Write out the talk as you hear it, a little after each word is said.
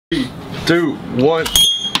3, 2, 1.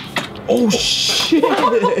 Oh shit!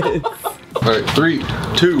 Alright, 3,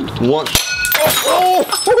 2, 1. Oh.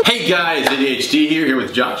 Hey guys, ADHD here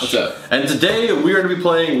with Josh. What's up? And today we are going to be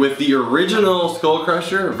playing with the original Skull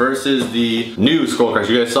Crusher versus the new Skull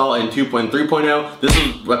Crusher you guys saw in 2.3.0. This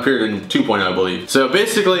appeared in 2.0, I believe. So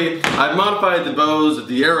basically, I've modified the bows,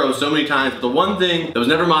 the arrows so many times, but the one thing that was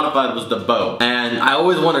never modified was the bow. And I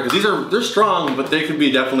always wonder, because they're strong, but they could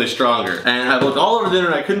be definitely stronger. And I looked all over the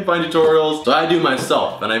internet, I couldn't find tutorials, so I do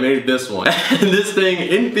myself, and I made this one. And this thing,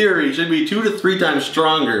 in theory, should be 2 to 3 times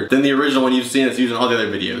stronger than the original one you've seen us using all the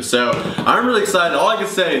other videos. So I'm really excited. All I can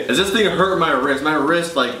say is this thing hurt my wrist. My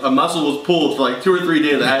wrist, like a muscle was pulled for like 2 or 3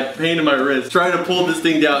 days. I had pain in my wrist trying to pull this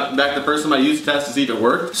thing down back the first time I used test to see if it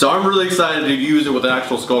worked. So I'm really excited to use it with an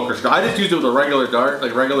actual Skull Crusher. I just used it with a regular dart,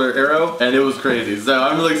 like regular arrow, and it was crazy. So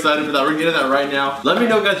I'm really excited for that. We're gonna get into that right now. Let me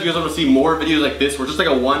know guys if you guys want to see more videos like this where just like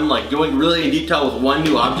a one, like going really in detail with one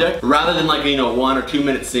new object rather than like, you know, 1 or 2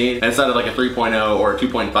 minute scene instead of like a 3.0 or a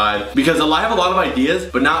 2.5, because I have a lot of ideas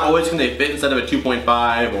but not always can they fit inside of a 2.5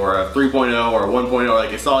 or a 3.0 or a 1.0 or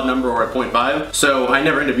like a solid number or a 0.5, so I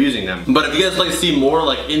never end up using them. But if you guys like to see more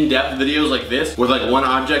like in-depth videos like this with like one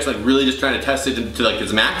object, like really just trying to test it to like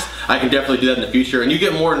its max, I can definitely do that in the future. And you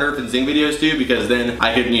get more Nerf and Zing videos too, because then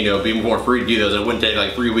I could, you know, be more free to do those. It wouldn't take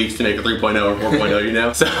like 3 weeks to make a 3.0 or 4.0, you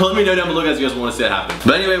know? So let me know down below guys if you guys want to see that happen.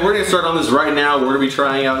 But anyway, we're gonna start on this right now. We're gonna be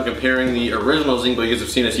trying out and comparing the original Zing bow you guys have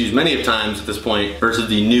seen us use many of times at this point versus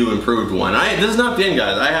the new improved one. This is not the end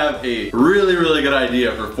guys. I have a really good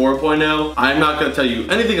idea for 4.0. I'm not gonna tell you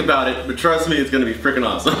anything about it, but trust me, it's gonna be freaking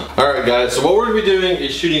awesome. Alright guys, so what we're gonna be doing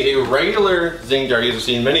is shooting a regular Zing dart you guys have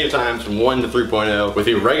seen many of times from 1 to 3.0 with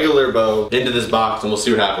a regular bow into this box, and we'll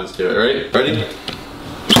see what happens to it, right? Ready?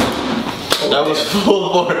 That was full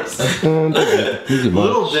force. Little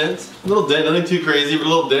dent, nothing too crazy, but a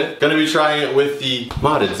little dent. Gonna be trying it with the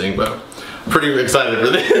modded Zing bow. Pretty excited for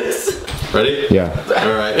this. Ready? Yeah.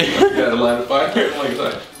 Alright. You got a line of fire?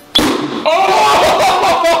 Oh!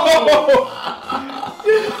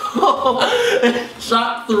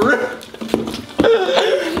 Shot through.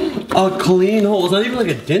 A clean hole. It's not even like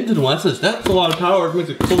a dented one. That's a lot of power. It makes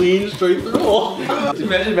a clean, straight through hole.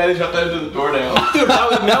 Imagine Manny shot that into the door now. Dude,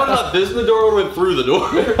 now not this in the door, would have went through the door.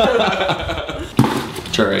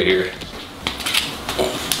 Try right here.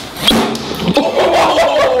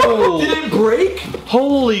 Oh! Did it break?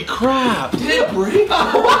 Holy crap! Did it break?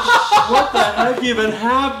 What the heck even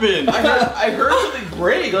happened? I heard something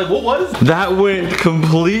break. Like, what was it? That went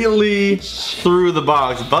completely through the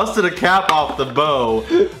box. Busted a cap off the bow.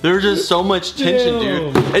 There's just so much tension,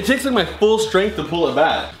 dude. It takes like my full strength to pull it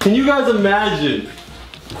back. Can you guys imagine?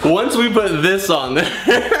 Once we put this on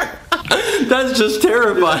there, that's just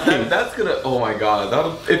terrifying. That's gonna, oh my god.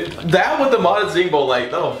 If that with the modded Zing bow,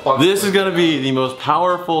 like, that'll fuck. This is gonna be the most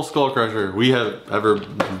powerful Skull Crusher we have ever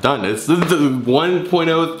done. It's the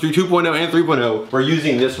 1.0 through 2.0 and 3.0. We're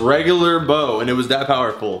using this regular bow and it was that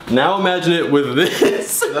powerful. Now imagine it with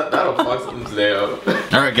this. That'll fuck something today up.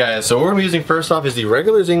 Alright guys, so what we're using first off is the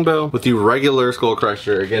regular Zing bow with the regular Skull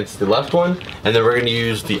Crusher against the left one. And then we're gonna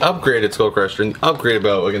use the upgraded Skull Crusher and the upgraded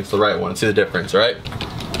bow against the right one. See the difference, right?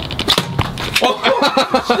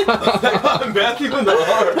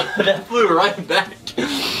 That flew right back.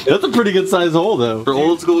 That's a pretty good size hole though. For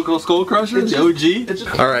old school Skull Crusher, the OG.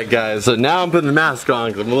 Alright guys, so now I'm putting the mask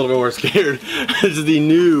on because I'm a little bit more scared. This is the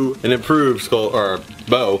new and improved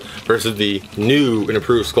bow versus the new and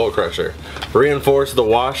improved Skull Crusher. Reinforced the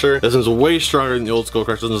washer. This one's way stronger than the old Skull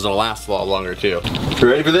Crusher. This one's gonna last a lot longer too. You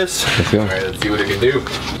ready for this? Let's go. Alright, let's see what it can do.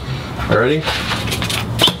 Ready?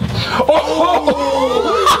 Oh!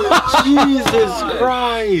 Jesus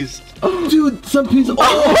Christ! Dude, some piece of.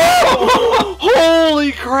 Oh!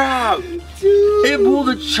 Holy crap! Dude. It pulled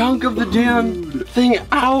a chunk of the damn thing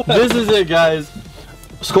out. This is it, guys.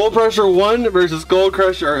 Skull Crusher 1 versus Skull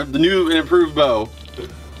Crusher, the new and improved bow.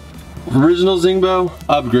 Original Zing bow,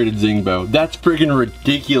 upgraded Zing bow. That's freaking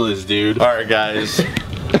ridiculous, dude. Alright, guys.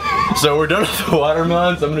 So we're done with the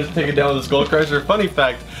watermelon, so I'm gonna just take it down with the Skull Crusher. Funny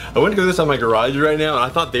fact, I went to go do this on my garage right now, and I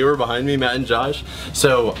thought they were behind me, Matt and Josh.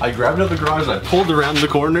 So I grabbed it out of the garage and I pulled around the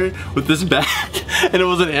corner with this bag, and it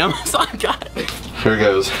was an Amazon guy. Here it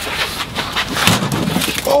goes.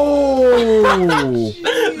 Oh!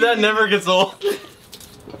 That never gets old.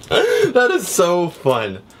 That is so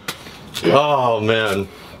fun. Oh man.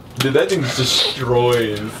 Dude, that thing's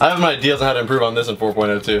destroyed. I have my ideas on how to improve on this in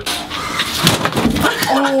 4.0 too.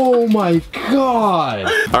 Oh my god.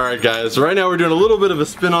 Alright guys, so right now we're doing a little bit of a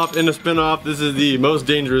spin-off in a spin-off. This is the most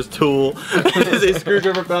dangerous tool. This is a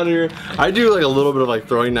screwdriver found here. I do like a little bit of like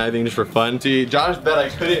throwing knifing just for fun. See, Josh bet I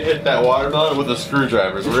couldn't hit that watermelon with a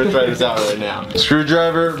screwdriver, so we're gonna try this out right now.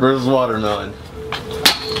 Screwdriver versus watermelon.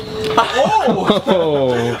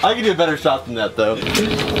 Oh! I can do a better shot than that though.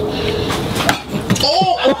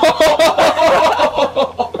 Oh!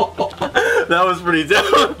 That was pretty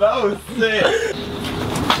dope. That was sick.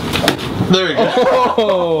 There we go.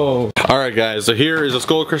 Oh. Alright guys, so here is a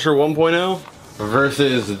Skull Crusher 1.0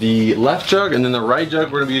 versus the left jug, and then the right jug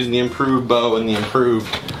we're going to be using the improved bow and the improved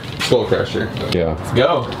Skull Crusher. Yeah. Let's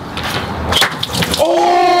go.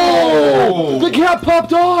 Oh! The cap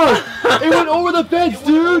popped off! It went over the fence,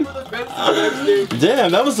 dude!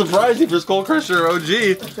 Damn, that was surprising for Skull Crusher OG.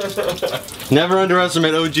 Never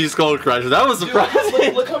underestimate OG Skull Crusher. That was surprising.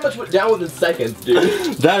 Dude, look how much went down within seconds,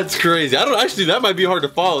 dude. That's crazy. I don't actually, that might be hard to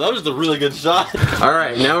follow. That was just a really good shot.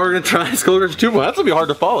 Alright, now we're going to try Skull Crusher 2.0. That's going to be hard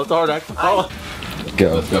to follow. It's hard to actually follow.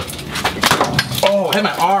 Go. Let's go. Oh, I hit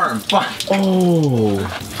my arm. Fuck. Oh.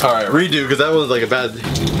 Alright, redo, because that was like a bad...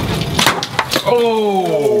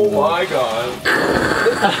 Oh my god.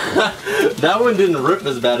 That one didn't rip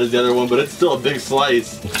as bad as the other one, but it's still a big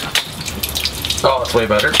slice. Oh, it's way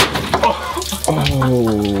better. Oh.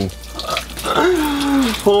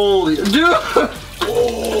 Holy dude!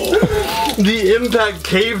 Oh. The impact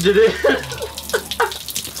caved it in.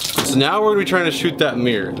 So now we're gonna be trying to shoot that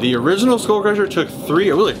mirror. The original Skull Crusher took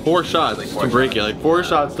 3, or really 4 shots to break it. Like 4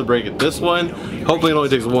 shots to break it. This one, hopefully it only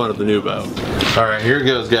takes 1 of the new bow. Alright, here it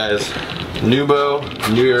goes guys. New bow,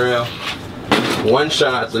 new arrow. 1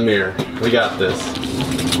 shot at the mirror. We got this.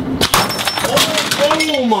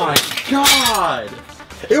 Oh my god!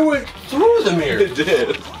 It went through the mirror. It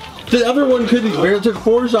did. The other one couldn't barely, it took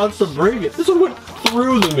 4 shots to break it. This one went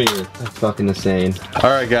through the mirror. That's fucking insane.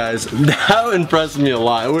 Alright guys, that impressed me a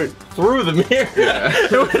lot. It went through the mirror. Yeah.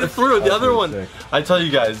 It went through it. The other one, sick. I tell you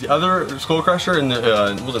guys, the other Skull Crusher in the,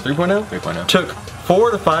 was it 3.0? 3.0. Took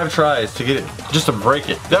 4 to 5 tries to get it, just to break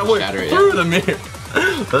it. That went through the mirror.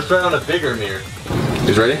 Let's try it on a bigger mirror.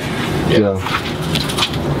 You ready? Yeah.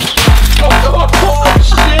 Oh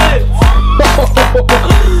shit!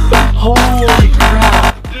 Holy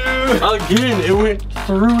crap, dude! Again, it went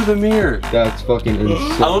through the mirror. That's fucking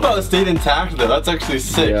insane. I love how it stayed intact though. That's actually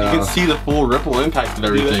sick. Yeah. You can see the full ripple impact of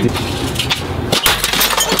everything.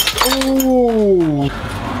 Oh!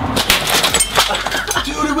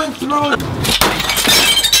 Dude, it went through it.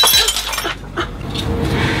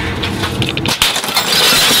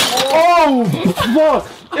 Oh! Fuck!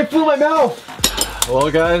 It flew my mouth!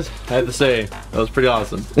 Well guys, I have to say, that was pretty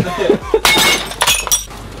awesome.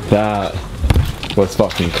 That was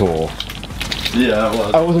fucking cool. Yeah, it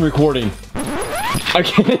was. I wasn't recording. I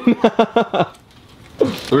can't.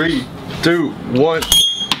 3, 2, 1.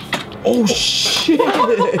 Oh shit!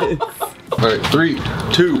 Alright, 3,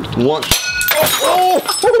 2, 1.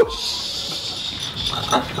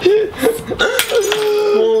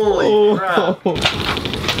 Holy crap.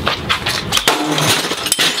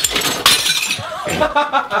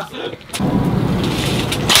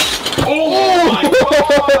 Oh my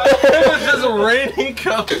god! It was just raining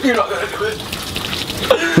cup. You're not gonna do it.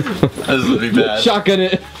 This would be bad. Shotgun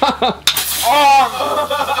it. How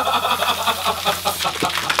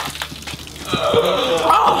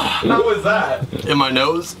was that? In my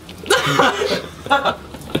nose.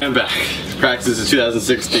 I'm back. Practice is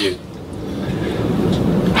 2016.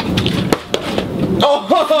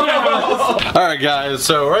 Alright guys,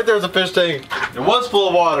 so right there's a fish tank. It was full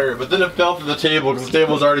of water, but then it fell through the table because the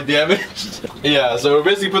table was already damaged. Yeah, so we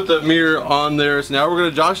basically put the mirror on there. So now we're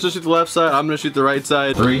gonna, Josh will shoot the left side, I'm gonna shoot the right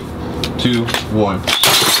side. 3, 2, 1.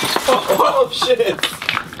 Oh shit!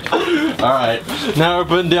 Alright, now we're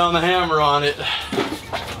putting down the hammer on it.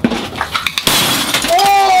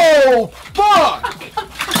 Oh! Fuck!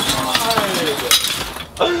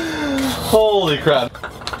 Holy crap.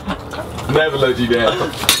 Never let you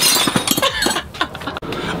down.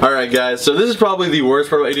 Alright guys, so this is probably the worst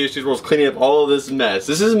part about ADHD's World, is cleaning up all of this mess.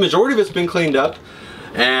 This is, the majority of it's been cleaned up,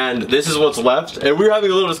 and this is what's left. And we were having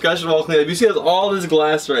a little discussion of all cleanup. You see there's all this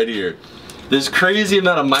glass right here. This crazy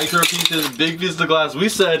amount of micro pieces, big pieces of glass. I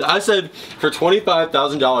said for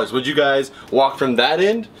 $25,000, would you guys walk from that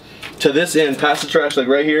end to this end, past the trash, like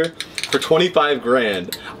right here, for 25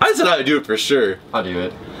 grand? I said I would do it for sure. I'll do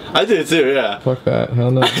it. I did too, yeah. Fuck that,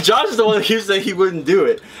 hell no. Josh is the one that keeps saying he wouldn't do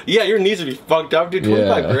it. Yeah, your knees would be fucked up, dude.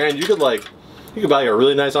 25 grand, you could like You could buy a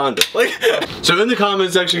really nice Honda. Like, so in the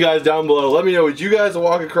comment section, guys, down below, let me know, would you guys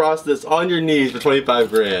walk across this on your knees for 25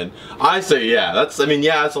 grand? I say yeah. That's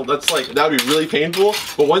like, that would be really painful.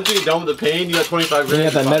 But once you get done with the pain, you got 25 grand.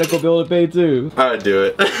 You got that medical bill to pay too. I would do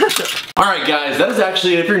it. Alright guys, that is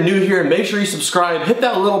actually it. If you're new here, make sure you subscribe, hit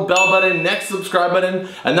that little bell button next to the subscribe button,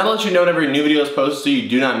 and that'll let you know whenever a new video is posted so you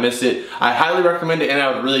do not miss it. I highly recommend it and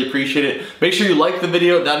I would really appreciate it. Make sure you like the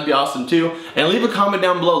video, that'd be awesome too. And leave a comment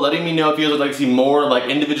down below letting me know if you guys would like to see more like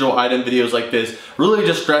individual item videos like this, really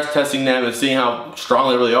just stress testing them and seeing how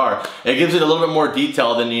strong they really are. It gives it a little bit more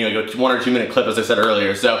detail than, you know, a 1 or 2 minute clip as I said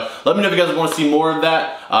earlier. So let me know if you guys want to see more of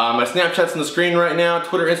that. My Snapchat's on the screen right now,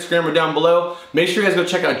 Twitter, Instagram are down below. Make sure you guys go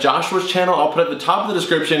check out Joshua's channel. I'll put it at the top of the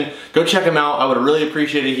description. Go check him out. I would really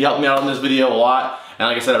appreciate it. He helped me out on this video a lot. And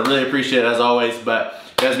like I said, I really appreciate it as always. But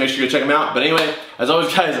guys, make sure you go check him out. But anyway, as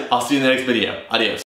always guys, I'll see you in the next video. Adios.